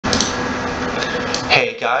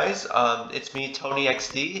guys, it's me, Tony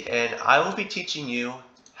XD, and I will be teaching you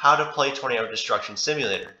how to play Tornado Destruction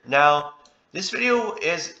Simulator. Now, this video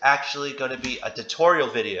is actually going to be a tutorial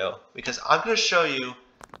video because I'm going to show you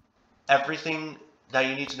everything that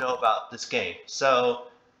you need to know about this game. So,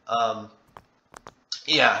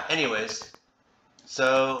 yeah, anyways,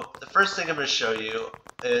 so the first thing I'm going to show you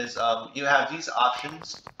is you have these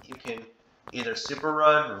options. You can either super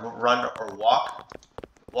run, or walk.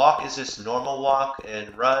 Walk is just normal walk,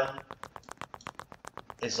 and run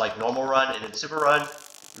is like normal run, and in super run,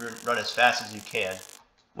 you run as fast as you can,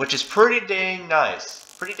 which is pretty dang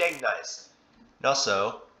nice. Pretty dang nice. And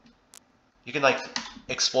also, you can like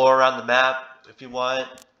explore around the map if you want,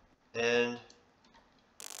 and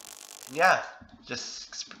yeah,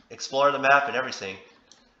 just explore the map and everything.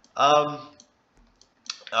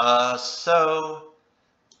 So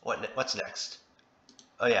what's next?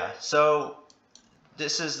 Oh yeah, so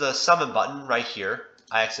this is the summon button right here.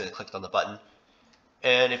 I accidentally clicked on the button,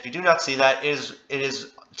 and if you do not see that, it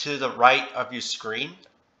is to the right of your screen,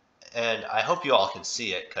 and I hope you all can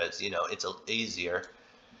see it because you know it's easier.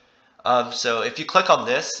 So if you click on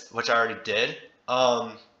this, which I already did, there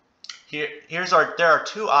are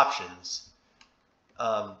two options.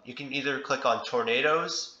 You can either click on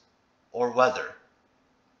tornadoes or weather.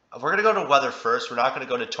 We're gonna go to weather first. We're not gonna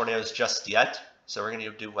go to tornadoes just yet, so we're gonna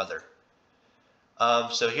do weather.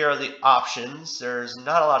 So here are the options. There's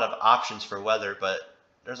not a lot of options for weather, but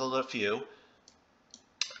there's a little few.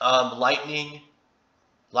 Lightning,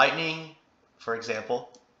 for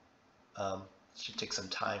example. Should take some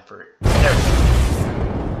time for it. There.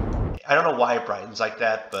 I don't know why it brightens like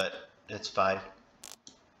that, but it's fine.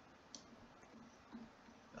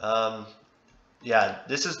 Yeah,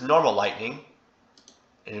 this is normal lightning,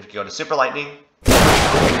 and if you go to super lightning,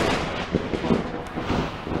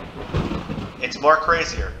 it's more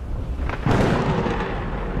crazier.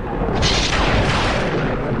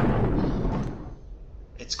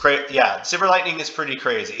 It's crazy. Yeah, super lightning is pretty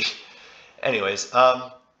crazy. Anyways,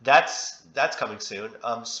 that's coming soon.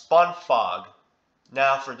 Spawn fog.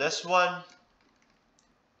 Now for this one,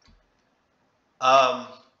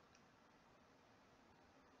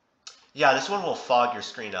 yeah, this one will fog your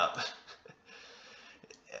screen up.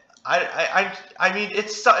 I mean,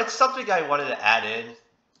 it's something I wanted to add in,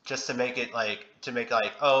 just to make it like,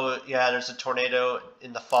 oh yeah, there's a tornado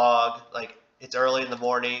in the fog, like it's early in the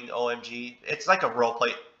morning, OMG. It's like a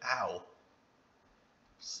roleplay. Ow.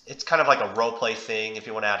 It's kind of like a roleplay thing. If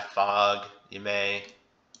you want to add fog, you may.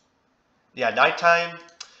 Yeah, nighttime.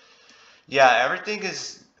 Yeah, everything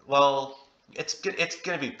is, well, it's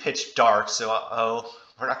gonna be pitch dark, so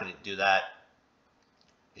we're not gonna do that.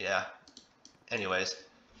 Yeah. Anyways,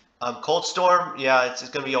 cold storm. Yeah, it's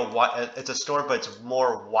gonna be it's a storm, but it's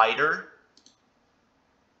more wider.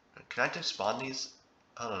 Can I just spawn these?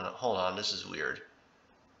 I don't know. Hold on, this is weird.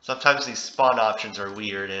 Sometimes these spawn options are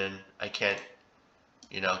weird, and I can't,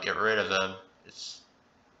 you know, get rid of them. It's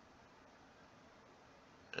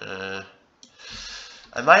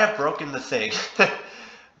I might have broken the thing.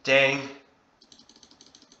 Dang.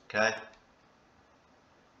 Okay.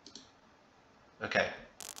 Okay.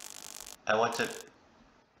 I want to.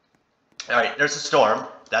 Alright, there's a storm.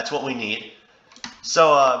 That's what we need.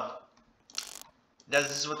 So,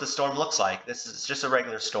 this is what the storm looks like. This is just a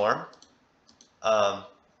regular storm.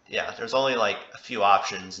 Yeah, there's only like a few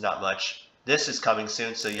options, not much. This is coming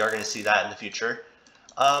soon, so you are going to see that in the future.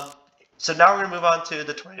 So now we're going to move on to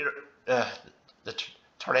the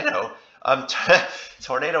tornado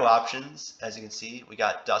options. As you can see, we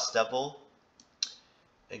got Dust Devil,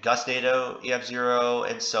 Gustnado, EF0,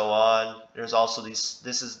 and so on. There's also these.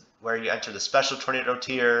 This is where you enter the special tornado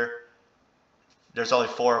tier. There's only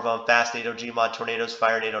 4 of them: Fast Nado, Gmod, Tornadoes,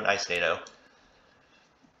 Fire Nado, and Ice Nado.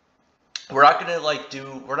 We're not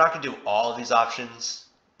gonna do all of these options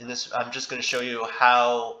in this. I'm just gonna show you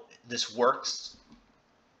how this works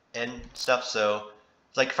and stuff. So,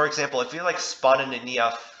 like for example, if you like spawn in an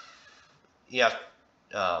EF2, as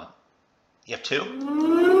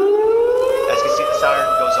you can see, the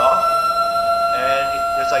siren goes off, and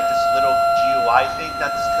there's like this little GUI thing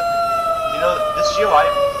that's, you know, this GUI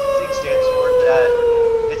thing stands for that.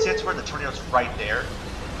 It stands for the tornado's right there,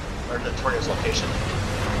 or the tornado's location.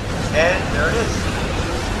 And there it is.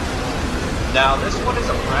 Now this one is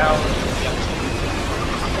around EF2,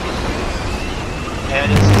 and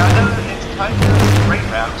it's kind of rain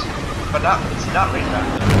wrapped, but it's not rain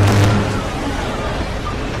wrapped.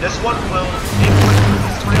 This one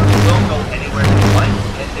these tornadoes will go anywhere they want,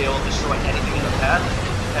 and they will destroy anything in the path,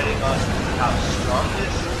 depending on how strong it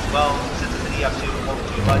is. Well, since it's an EF2, it won't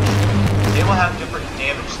do much. They will have different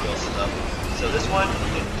damage skills to them. So this one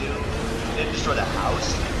can do didn't destroy the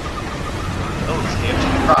house. Oh, it's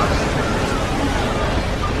damaging the crops.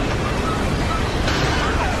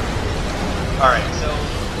 Alright, so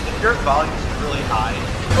if your volume is really high,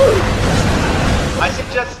 I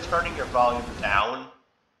suggest turning your volume down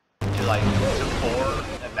to like to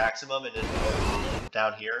 4 at maximum and then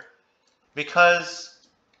down here. Because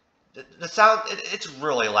the sound, it's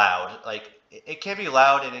really loud. Like, it can be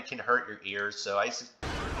loud and it can hurt your ears. So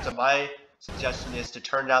my suggestion is to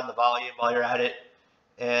turn down the volume while you're at it,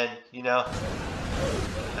 and you know,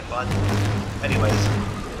 have fun. Anyways,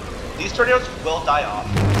 these tornadoes will die off.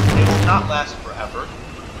 They will not last forever.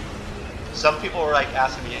 Some people were like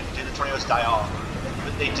asking me, do the tornadoes die off?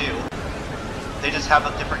 But they do. They just have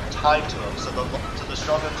a different time to them. So the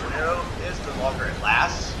stronger the tornado is, the longer it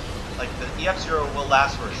lasts. Like the EF0 will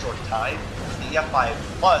last for a short time. The EF5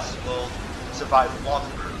 Plus will survive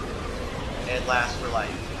longer and last for like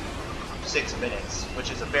 6 minutes, which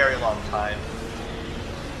is a very long time.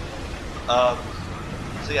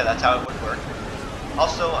 So yeah, that's how it would work.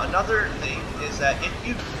 Also, another thing is that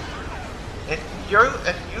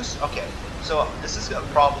okay, so this is a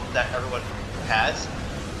problem that everyone has.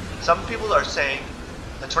 Some people are saying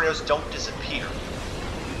the tornadoes don't disappear.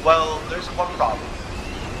 Well, there's one problem.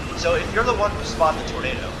 So if you're the one who spawned the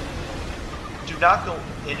tornado, do not go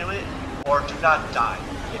into it or do not die.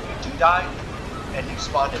 If you do die and you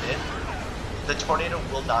spawned it in, the tornado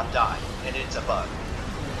will not die, and it's a bug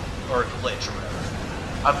or a glitch or whatever.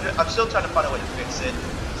 I'm still trying to find a way to fix it.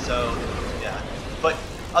 So yeah, but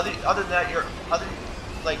other than that, your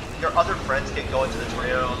other friends can go into the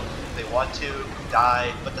tornado if they want to,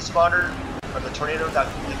 die, but the spawner or the tornado that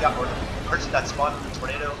they got, or the person that spawned the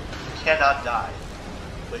tornado cannot die,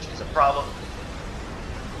 which is a problem.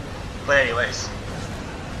 But anyways,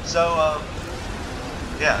 so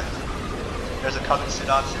yeah, there's a coming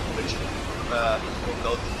soon option, which we'll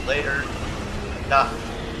go through later. No,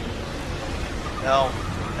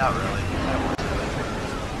 not really. I don't want to do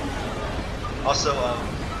it. Also,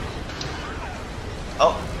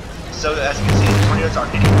 so as you can see, the tornadoes are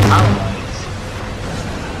hitting power lines.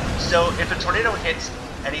 So if a tornado hits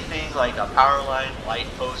anything like a power line, light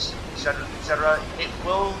post, etc., it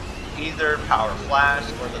will either power flash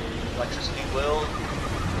or the electricity will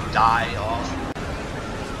die off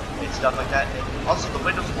and stuff like that. And also the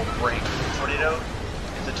windows will break the tornado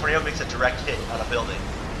if the tornado makes a direct hit on a building,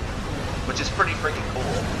 which is pretty freaking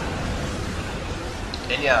cool.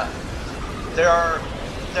 And yeah, there are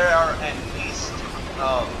at least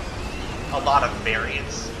a lot of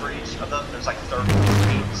variants for each of them. There's like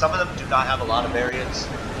 33. Some of them do not have a lot of variants,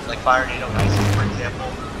 like Fire Tornado Icy, for example.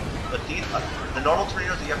 But these, the normal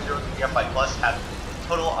tornadoes, the EF0 and the EF5 Plus, have a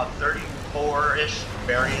total of 34-ish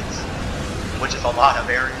variants, which is a lot of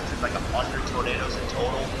variants. It's like 100 tornadoes in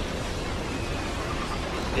total.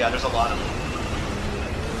 Yeah, there's a lot of them.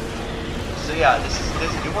 So yeah,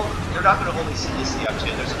 you're not going to only see this EF2.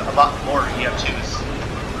 There's a lot more EF2s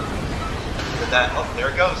than that. Oh, there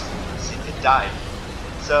it goes. See, it died.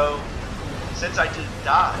 So since I didn't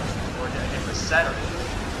die or I didn't reset or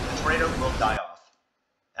anything, the tornado will die off.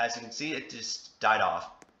 As you can see, it just died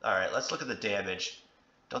off. All right, let's look at the damage.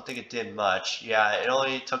 Don't think it did much. Yeah, it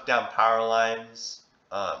only took down power lines.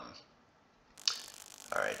 All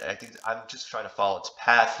right, I think I'm just trying to follow its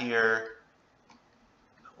path here.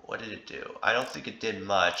 What did it do? I don't think it did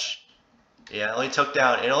much. Yeah,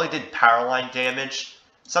 it only did power line damage.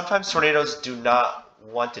 Sometimes tornadoes do not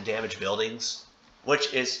want to damage buildings,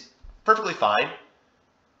 which is perfectly fine.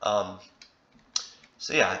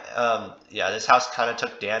 So yeah, yeah, this house kind of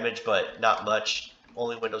took damage, but not much.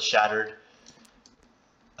 Only windows shattered.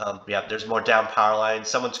 Yeah, there's more down power lines.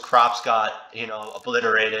 Someone's crops got,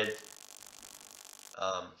 obliterated.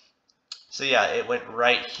 So yeah, it went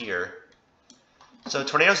right here. So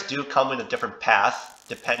tornadoes do come in a different path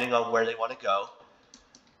depending on where they want to go.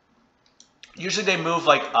 Usually they move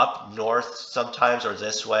like up north sometimes or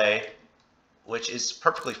this way, which is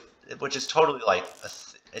totally like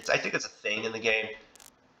I think it's a thing in the game.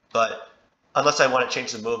 But unless I want to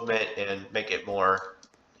change the movement and make it more,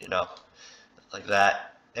 like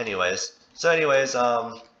that. Anyways,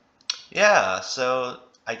 yeah. So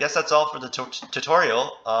I guess that's all for the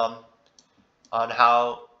tutorial on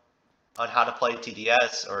how to play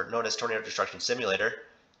TDS, or known as Tornado Destruction Simulator.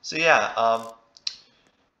 So yeah,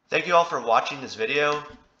 thank you all for watching this video.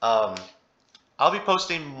 I'll be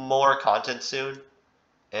posting more content soon,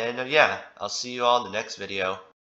 and yeah, I'll see you all in the next video.